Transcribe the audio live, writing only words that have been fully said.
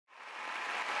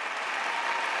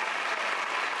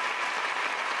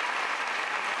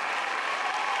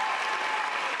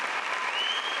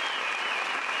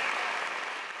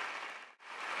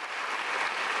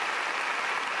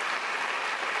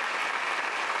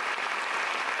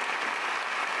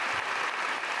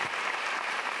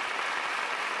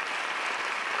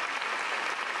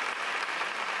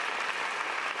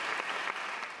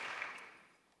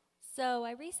So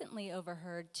I recently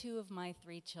overheard two of my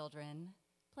three children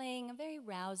playing a very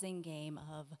rousing game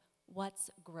of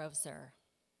What's Grosser?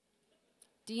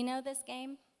 Do you know this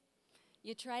game?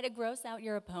 You try to gross out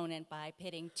your opponent by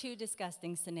pitting two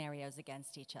disgusting scenarios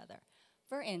against each other.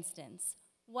 For instance,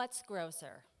 what's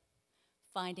grosser?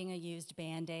 Finding a used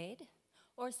Band-Aid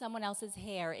or someone else's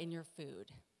hair in your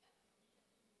food?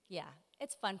 Yeah,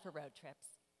 it's fun for road trips.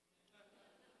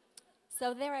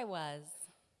 So there I was,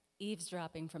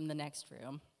 eavesdropping from the next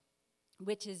room,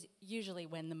 which is usually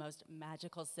when the most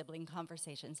magical sibling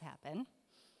conversations happen.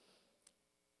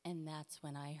 And that's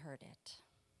when I heard it.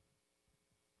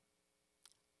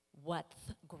 What's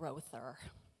grosser?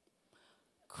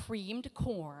 Creamed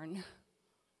corn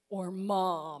or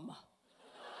mom?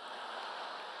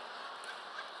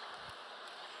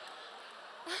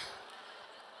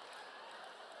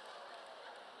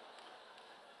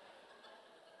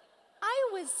 I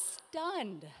was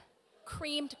stunned.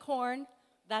 Creamed corn,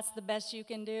 that's the best you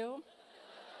can do?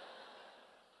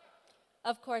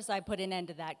 Of course, I put an end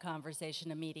to that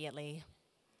conversation immediately.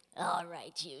 All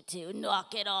right, you two,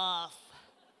 knock it off.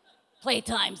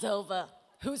 Playtime's over.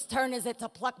 Whose turn is it to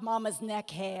pluck Mama's neck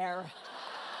hair?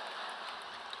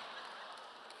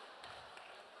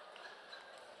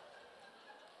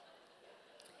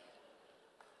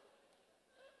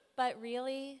 But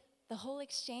really, the whole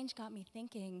exchange got me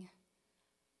thinking,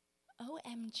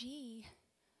 OMG,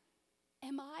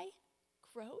 am I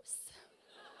gross?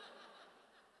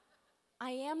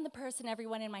 I am the person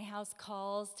everyone in my house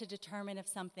calls to determine if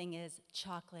something is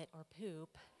chocolate or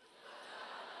poop.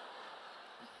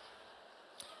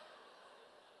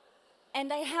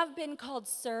 And I have been called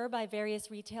sir by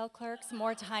various retail clerks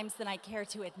more times than I care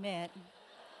to admit.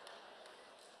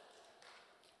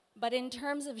 But in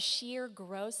terms of sheer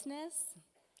grossness,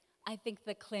 I think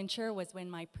the clincher was when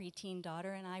my preteen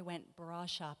daughter and I went bra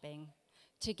shopping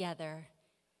together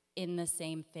in the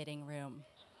same fitting room.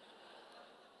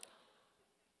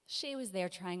 She was there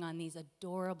trying on these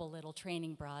adorable little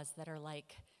training bras that are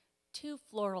like 2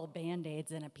 floral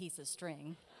Band-Aids and a piece of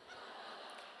string.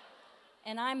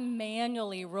 And I'm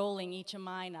manually rolling each of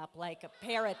mine up like a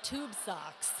pair of tube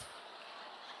socks.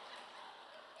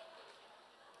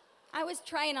 I was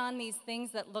trying on these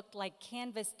things that looked like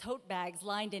canvas tote bags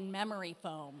lined in memory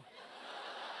foam.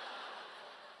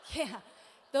 Yeah,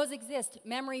 those exist,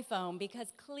 memory foam, because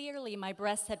clearly my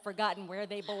breasts had forgotten where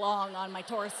they belong on my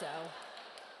torso.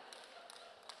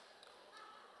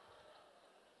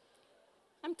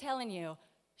 I'm telling you,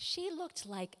 she looked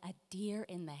like a deer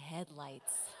in the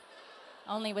headlights.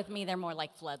 Only with me, they're more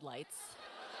like floodlights.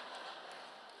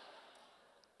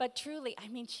 But truly, I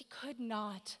mean, she could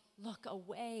not look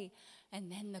away.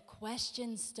 And then the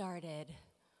questions started.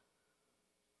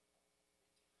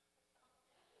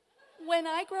 When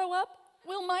I grow up,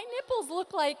 will my nipples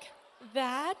look like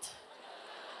that?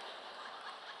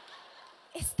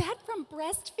 Is that from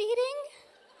breastfeeding?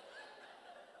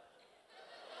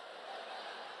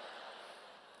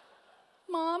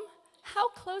 Mom, how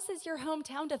close is your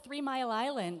hometown to 3 Mile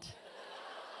Island?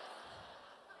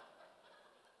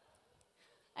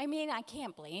 I mean, I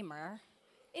can't blame her.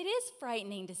 It is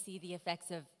frightening to see the effects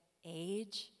of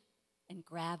age and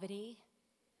gravity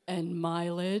and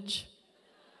mileage,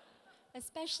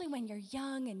 especially when you're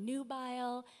young and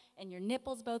nubile and your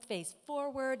nipples both face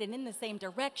forward and in the same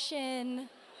direction.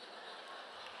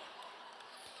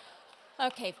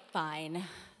 Okay, fine.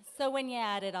 So when you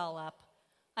add it all up,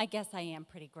 I guess I am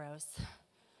pretty gross.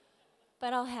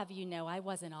 But I'll have you know, I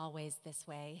wasn't always this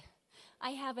way.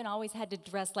 I haven't always had to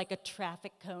dress like a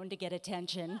traffic cone to get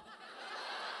attention.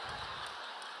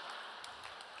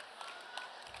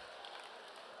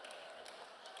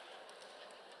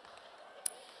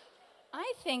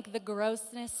 I think the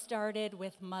grossness started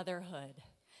with motherhood.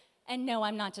 And no,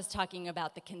 I'm not just talking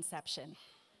about the conception.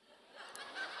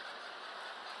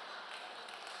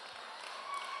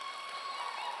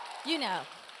 You know.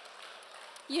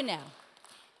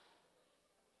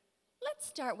 Let's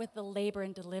start with the labor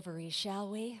and delivery, shall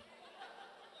we?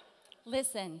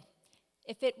 Listen,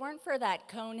 if it weren't for that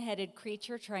cone-headed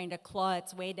creature trying to claw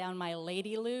its way down my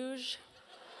lady luge,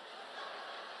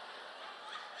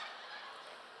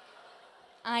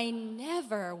 I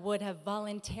never would have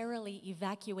voluntarily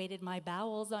evacuated my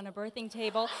bowels on a birthing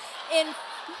table in...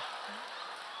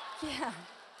 Yeah.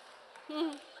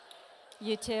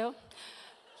 You too?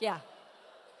 Yeah.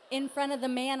 In front of the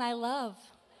man I love.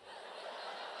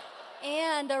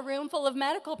 And a room full of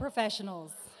medical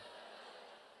professionals.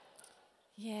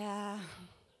 Yeah.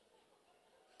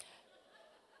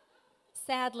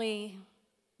 Sadly,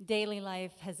 daily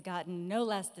life has gotten no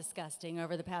less disgusting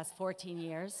over the past 14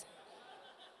 years.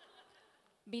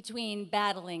 Between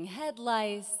battling head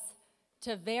lice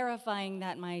to verifying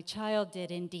that my child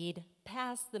did indeed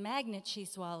pass the magnet she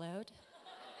swallowed,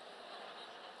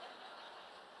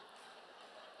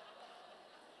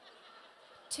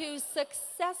 to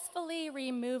successfully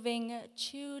removing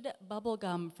chewed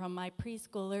bubblegum from my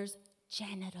preschooler's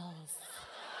genitals.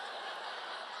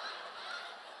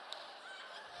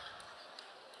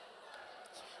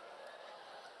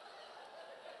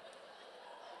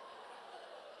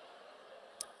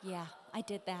 Yeah, I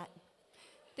did that.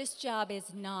 This job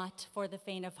is not for the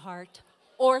faint of heart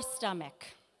or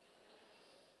stomach.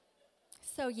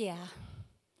 So yeah,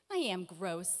 I am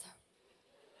gross.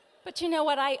 But you know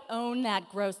what? I own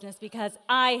that grossness because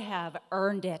I have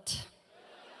earned it.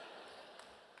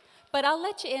 But I'll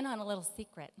let you in on a little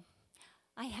secret.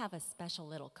 I have a special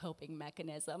little coping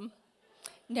mechanism.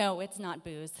 No, it's not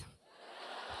booze.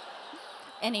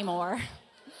 Anymore.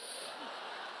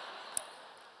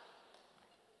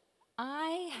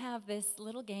 I have this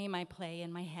little game I play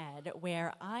in my head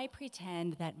where I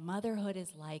pretend that motherhood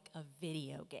is like a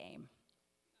video game.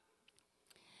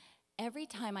 Every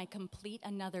time I complete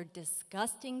another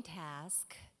disgusting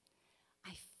task,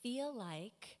 I feel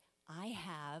like I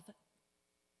have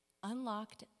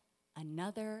unlocked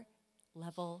another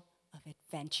level of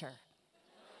adventure.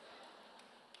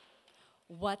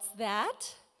 What's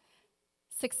that?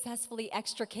 Successfully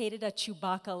extricated a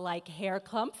Chewbacca-like hair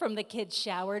clump from the kid's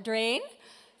shower drain.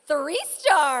 3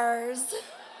 stars.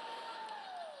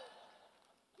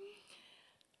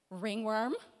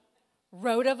 Ringworm,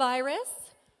 rotavirus,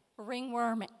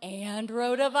 ringworm and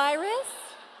rotavirus.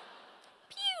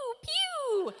 Pew,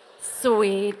 pew.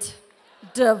 Sweet,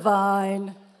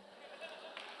 divine.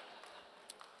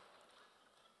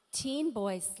 Teen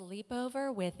boy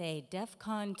sleepover with a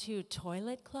DEFCON 2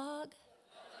 toilet clog.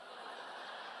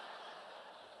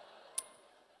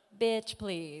 Bitch,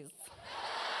 please.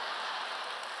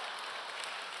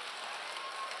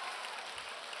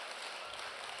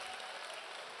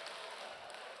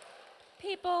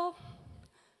 People,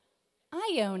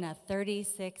 I own a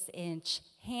 36-inch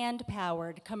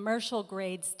hand-powered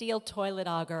commercial-grade steel toilet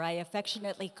auger I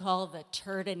affectionately call the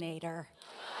Turdinator.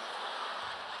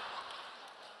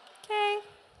 Okay?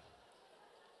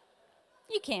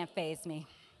 You can't faze me.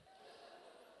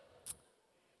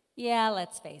 Yeah,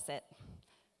 let's face it.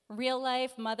 Real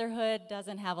life motherhood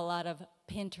doesn't have a lot of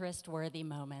Pinterest-worthy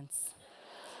moments.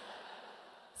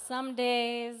 Some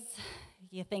days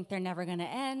you think they're never gonna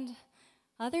end.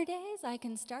 Other days I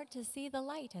can start to see the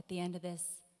light at the end of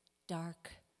this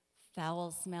dark,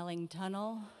 foul-smelling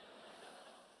tunnel.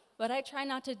 But I try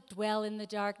not to dwell in the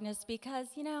darkness because,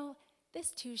 you know,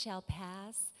 this too shall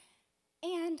pass.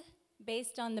 And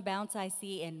based on the bounce I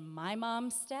see in my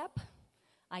mom's step,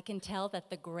 I can tell that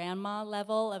the grandma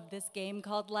level of this game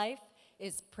called life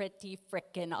is pretty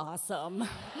frickin' awesome.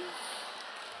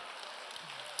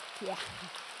 Yeah.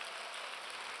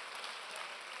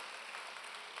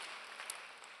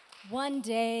 One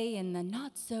day in the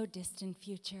not-so-distant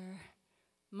future,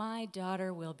 my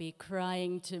daughter will be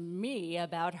crying to me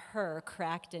about her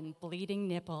cracked and bleeding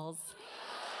nipples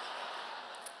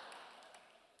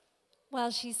while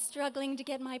she's struggling to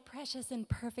get my precious and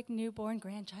perfect newborn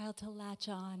grandchild to latch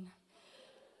on.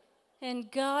 And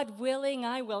God willing,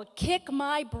 I will kick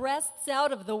my breasts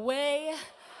out of the way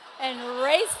and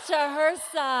race to her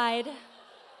side.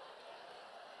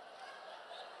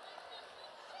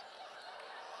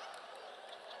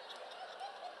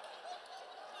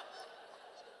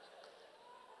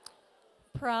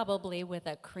 Probably with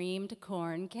a creamed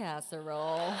corn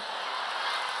casserole.